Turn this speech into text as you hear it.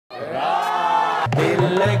दिल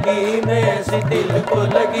लगी में ऐसी दिल को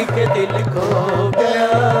लगी के दिल खो गया,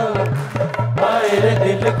 हाय रे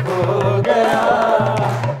दिल खो गया,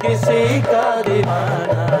 किसी का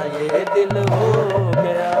दीवाना ये दिल हो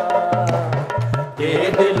गया, ये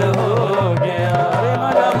दिल हो गया।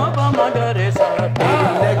 मगर दिल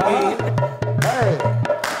लगी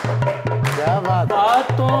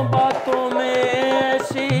बातों बातों में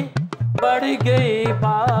ऐसी बढ़ गई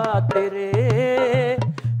बात रे,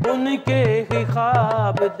 उनके ही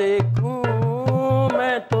ख्वाब देखूं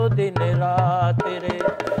मैं तो दिन रात रे,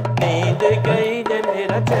 नींद गई ने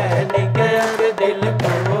मेरा चैन गया रे दिल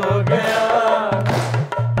खो गया,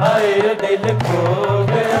 हाय दिल खो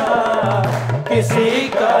गया, किसी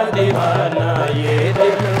का दीवाना ये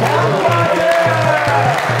दिल हो गया,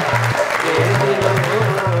 ये दिल हो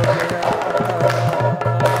गया।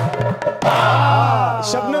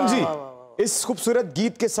 शबनम जी, इस खूबसूरत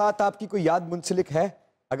गीत के साथ आपकी कोई याद मुंसलिक है?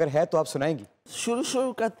 अगर है तो आप सुनाएंगी।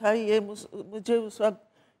 शुरू का था ये, मुझे उस वक्त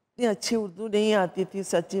इतनी अच्छी उर्दू नहीं आती थी,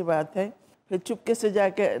 सच्ची बात है। फिर चुपके से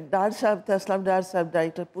जाके डार साहब थे, असलम डार साहब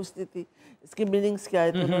डायरेक्टर, पूछती थी इसकी मीनिंग्स क्या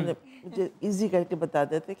है, तो उन्होंने मुझे इजी करके बता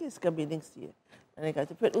देते कि इसका मीनिंग्स ये, मैंने कहा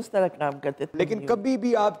फिर उस तरह काम करते थे। लेकिन कभी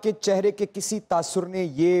भी आपके चेहरे के किसी तासुर ने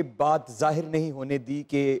ये बात जाहिर नहीं होने दी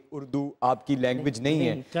कि उर्दू आपकी लैंग्वेज नहीं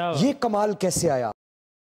है। ये कमाल कैसे आया?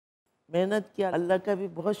 मेहनत किया, अल्लाह का भी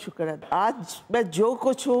बहुत शुक्र है। आज मैं जो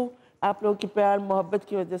कुछ हूँ आप लोगों की प्यार मोहब्बत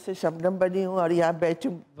की वजह से शबनम बनी हूँ और यहाँ बैठी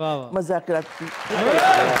हूँ मज़ाक़ रात की।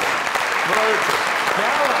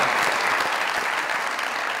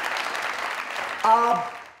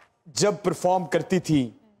 आप जब परफॉर्म करती थी,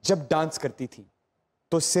 जब डांस करती थी,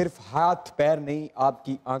 तो सिर्फ हाथ पैर नहीं,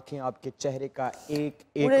 आपकी आंखें, आपके चेहरे का एक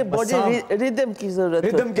एक बॉडी रिदम की जरूरत,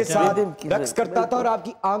 रिदम के साथ रक्स करता था, और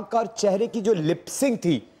आपकी आंख और चेहरे की जो लिपसिंग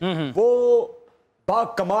थी वो बा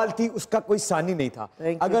कमाल थी, उसका कोई सानी नहीं था।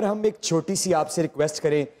 अगर हम एक छोटी सी आपसे रिक्वेस्ट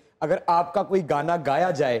करें, अगर आपका कोई गाना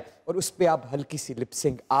गाया जाए और उस पे आप हल्की सी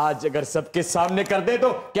लिपसिंग आज अगर सबके सामने कर दे तो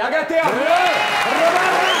क्या कहते हैं आप?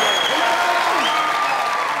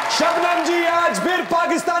 शबनम जी आज फिर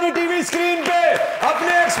पाकिस्तानी टीवी स्क्रीन पे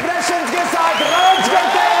अपने एक्सप्रेशंस के साथ राज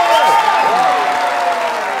करते हैं।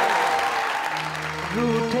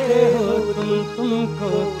 रूठे हो तुमको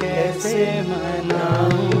कैसे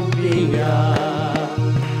मनाऊं पिया,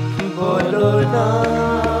 बोलो ना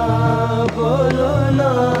बोलो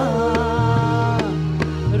ना,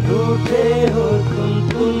 रूठे हो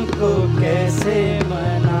तुमको कैसे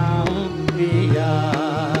मनाऊं पिया,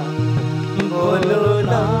 बोलो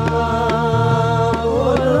ना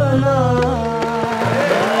बोलो ना।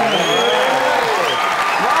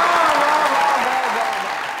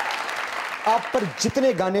 आप पर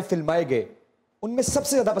जितने गाने फिल्माए गए उनमें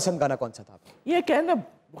सबसे ज्यादा पसंद गाना कौन सा था आपको? ये कहना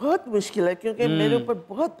बहुत मुश्किल है क्योंकि मेरे ऊपर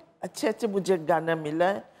बहुत अच्छे मुझे गाना मिला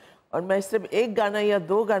है और मैं सिर्फ एक गाना या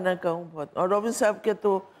दो गाना कहूँ बहुत, और रॉबिन साहब के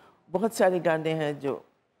तो बहुत सारे गाने हैं जो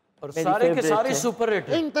और सारे के सारे सुपर हिट।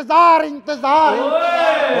 इंतजार इंतजार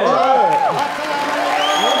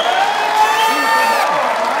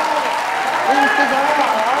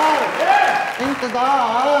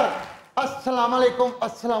इंतजार। अस्सलाम वालेकुम।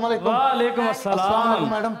 अस्सलाम वालेकुम। वालेकुम अस्सलाम।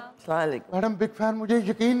 Madam madam big fan. मुझे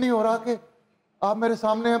यकीन नहीं हो रहा कि आप मेरे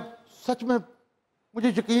सामने, अब सच में मुझे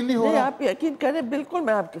यकीन नहीं हो रहा। आप यकीन करें, बिल्कुल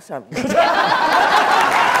मैं आपके सामने।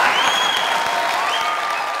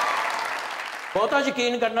 बहुता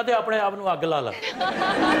यकीन करना तो अपने आप अग ला ला।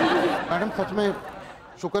 मैडम सच में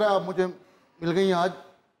शुक्र है आप मुझे मिल गई आज।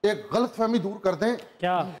 एक गलतफहमी दूर कर दें।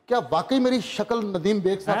 क्या वाकई मेरी शक्ल नदीम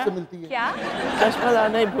बेग साहब से मिलती है? क्या? चश्मा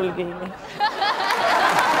लाना ही भूल गई मैं।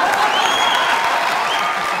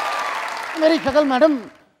 मेरी शक्ल मैडम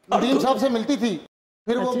नदीम साहब से मिलती थी,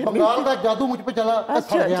 फिर वो बंगाल का जादू मुझ पे चला।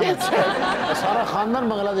 सारा खानदान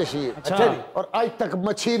बांग्लादेशी है। अच्छा। और आज तक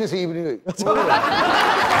मच्छी नसीब नहीं हुई।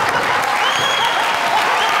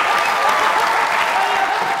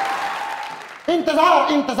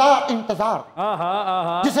 इंतजार इंतजार इंतजार,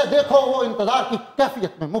 जिसे देखो वो इंतजार की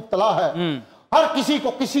कैफियत में मुब्तला है। हर किसी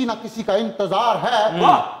को किसी ना किसी का इंतजार है।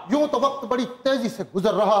 यूं तो वक्त बड़ी तेजी से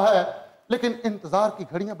गुजर रहा है, लेकिन इंतजार की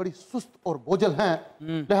घड़ियां बड़ी सुस्त और बोझल हैं,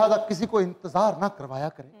 लिहाजा किसी को इंतजार ना करवाया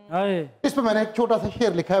करें। इस पे मैंने एक छोटा सा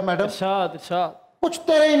शेर लिखा है मैडम। कुछ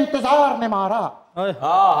तेरे इंतजार ने मारा।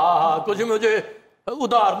 कुछ मुझे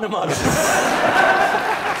उधार ने मारा।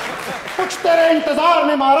 कुछ तेरे इंतजार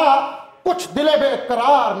ने मारा, कुछ दिले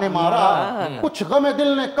बेकरार ने मारा, कुछ गमे दिल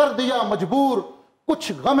ने कर दिया मजबूर,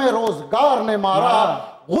 कुछ गमे रोजगार ने मारा।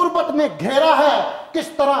 गुर्बत ने घेरा है, किस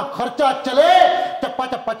तरह खर्चा चले, चप्पा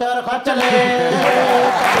चप्पा चरखा चले।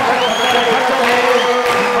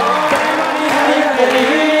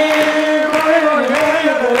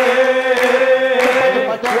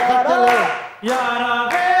 यारा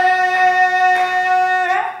वे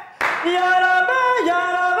यारा वे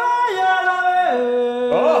यारा वे यारा वे।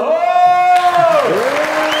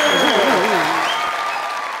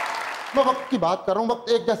 मैं वक्त की बात कर रहा हूँ,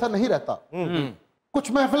 वक्त एक जैसा नहीं रहता।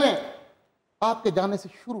 कुछ महफिलें आपके जाने से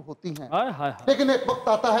शुरू होती हैं, लेकिन एक वक्त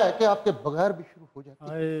आता है कि आपके बगैर भी शुरू हो जाती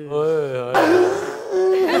है।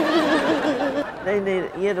 नहीं नहीं,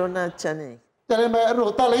 ये रोना अच्छा नहीं। चले मैं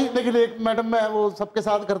रोता नहीं, लेकिन एक मैडम मैं वो सबके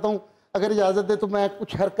साथ करता हूँ, अगर इजाजत दे तो मैं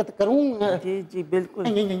कुछ हरकत करूँ। जी जी बिल्कुल।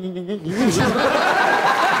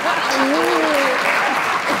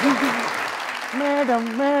 मैडम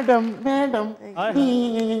मैडम मैडम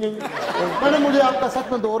मैडम, मुझे आपका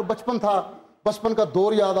सच में दौर बचपन था, बचपन का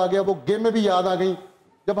दौर याद आ गया, वो गेमें भी याद आ गई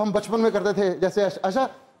जब हम बचपन में करते थे। जैसे अच्छा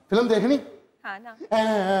फिल्म देखनी, हाँ ना,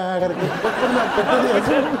 बचपन में करते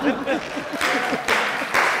थे।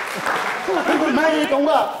 मैं ये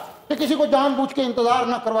कहूंगा कि किसी को जानबूझ के इंतजार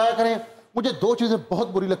ना करवाया करें। मुझे दो चीजें बहुत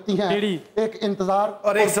बुरी लगती हैं, एक इंतजार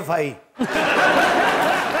और एक सफाई,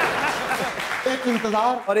 एक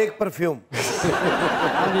इंतजार और एक परफ्यूम,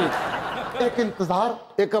 एक इंतजार,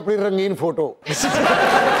 एक अपनी रंगीन फोटो,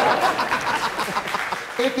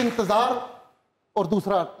 एक इंतजार और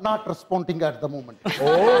दूसरा not responding at the moment.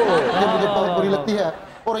 ये मुझे बहुत बुरी लगती है।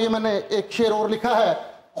 और ये मैंने एक शेर और लिखा है,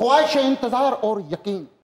 ख्वाहिश इंतजार और यकीन,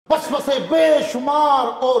 वसवसे बेशुमार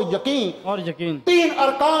और यकीन, तीन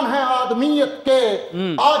अरकान हैं आदमियत के,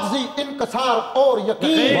 आजिज़ी, इनकसार और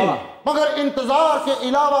यकीन। मगर इंतजार के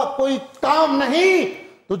अलावा कोई काम नहीं,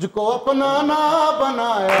 तुझको अपना ना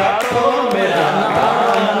बनाया तो मेरा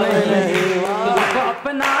नाम नहीं, तुझको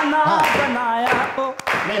अपना ना बनाया तो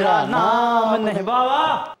मेरा नाम नहीं। बाबा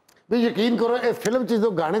भी यकीन करो, ये फिल्म च जो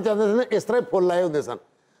गाने चाहते थे ना, इस तरह फुल लाए होंगे सन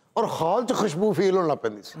और हाल च खुशबू फील होने लग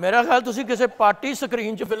पैंदी सी। मेरा ख्याल तुसी किसी पार्टी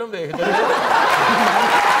स्क्रीन च फिल्म देखदे हो।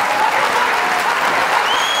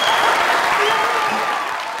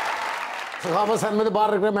 सखावत सन में बाहर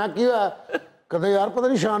रख रहे, मैं की होया कहते यार पता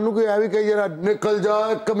नहीं शान नूं कोई आ भी कही जरा निकल जा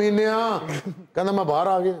कमीनिया, कहंदा मैं बाहर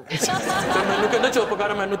आ गया। ਤੇ ਮੈਨੂੰ ਕਹਿੰਦਾ ਚੁੱਪ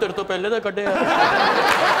ਕਰ, ਮੈਨੂੰ ਤੇਰੇ ਤੋਂ ਪਹਿਲੇ ਦਾ ਕੱਢਿਆ।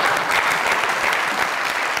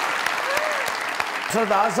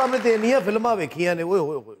 ਸਰਦਾਰ ਸਾਹਿਬ ਨੇ ਤੇ ਇੰਨੀਆਂ ਫਿਲਮਾਂ ਵੇਖੀਆਂ ਨੇ, ਓਏ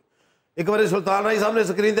ਹੋਏ ਹੋਏ। ਇੱਕ ਵਾਰੀ ਸੁਲਤਾਨ ਰਾਈ ਸਾਹਿਬ ਨੇ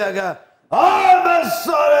ਸਕਰੀਨ ਤੇ ਆ ਗਿਆ, ਹਾਂ ਮੈਂ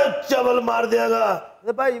ਸਾਰੇ ਚਵਲ ਮਾਰ ਦਿਆਂਗਾ।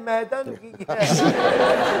 ਤੇ ਭਾਈ ਮੈਂ ਤੁਹਾਨੂੰ ਕੀ ਕਿਹਾ?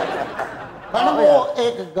 मैडम वो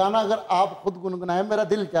एक गाना अगर आप खुद गुनगुनाए, मेरा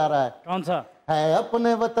दिल चाह रहा है। कौन सा? है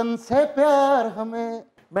अपने वतन से प्यार हमें।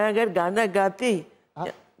 मैं अगर गाना गाती,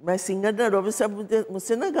 मैं सिंगर ना, रॉबिन साहब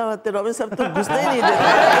मुझसे ना गावाते, रॉबिन साहब तो घुसने ही नहीं देते।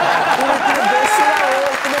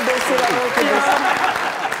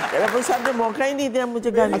 रॉबिन साहब ने मौका ही नहीं दिया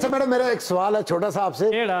मुझे गाने। अच्छा मैडम, मेरा एक सवाल है छोटा सा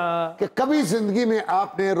आपसे, कि कभी जिंदगी में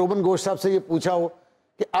आपने रोबन गोश्त साहब से ये पूछा हो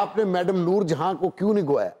कि आपने मैडम नूर जहां को क्यों नहीं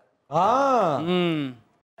गुआया? हाँ,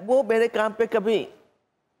 वो मेरे काम पे कभी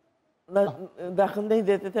दखल नहीं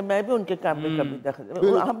देते थे, मैं भी उनके काम में कभी दखल।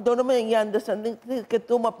 हम दोनों में ये अंडरस्टैंडिंग थी कि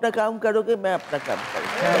तुम अपना काम करोगे, मैं अपना काम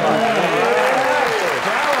करूंगा।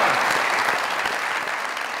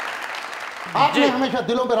 आपने हमेशा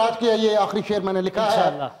दिलों पे राज किया, ये आखिरी शेर मैंने लिखा है।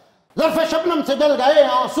 ज़र्फ़े शबनम से जल गए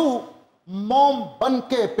आंसू, मोम बन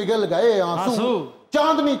के पिघल गए आंसू,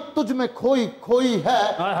 चांदनी तुझ में खोई खोई है,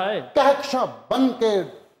 कहकशा बन के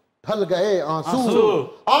ढल गए आंसू।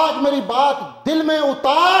 आज मेरी बात दिल में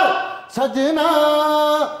उतार, सजना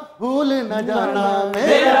भूल न जाना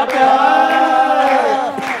मेरा प्यार,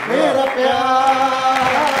 मेरा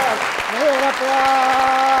प्यार, मेरा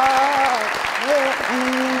प्यार,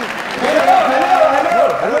 मेरा प्यार।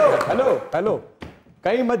 हेलो हेलो,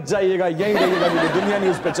 कहीं मत जाइएगा, यहीं रहिएगा, क्योंकि दुनिया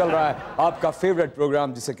न्यूज पे चल रहा है आपका फेवरेट प्रोग्राम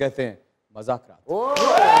जिसे कहते हैं मजाक रात।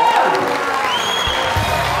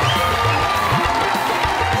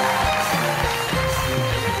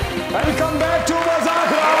 Welcome back.